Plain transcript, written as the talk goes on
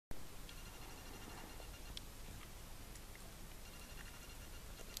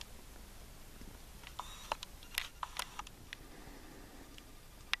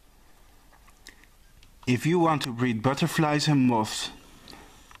If you want to breed butterflies and moths,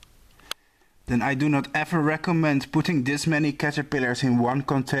 then I do not ever recommend putting this many caterpillars in one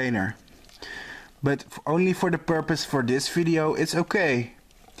container. But only for the purpose for this video it's okay,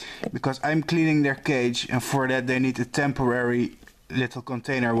 because I'm cleaning their cage, and for that they need a temporary little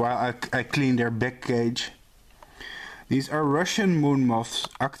container while I clean their big cage. These are Russian moon moths,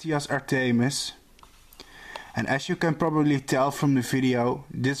 Actias artemis. And as you can probably tell from the video,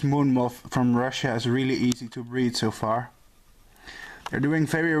 this moon moth from Russia is really easy to breed so far. They're doing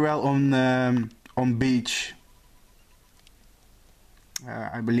very well on beach.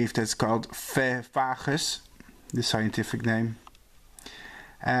 I believe that's called Phagus, the scientific name.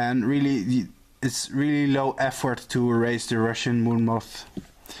 And really, it's really low effort to raise the Russian moon moth.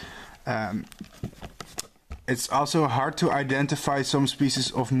 It's also hard to identify some species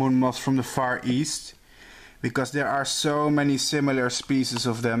of moon moths from the Far East, because there are so many similar species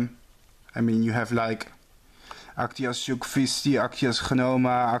of them. I mean, you have like Actias shukvisti, Actias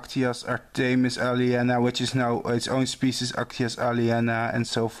genoma, Actias artemis aliena, which is now its own species, Actias aliena, and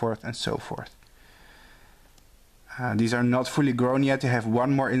so forth and so forth. These are not fully grown yet. They have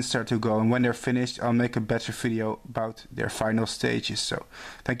one more instar to go, and when they're finished I'll make a better video about their final stages. So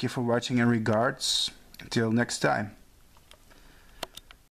thank you for watching and regards. Until next time.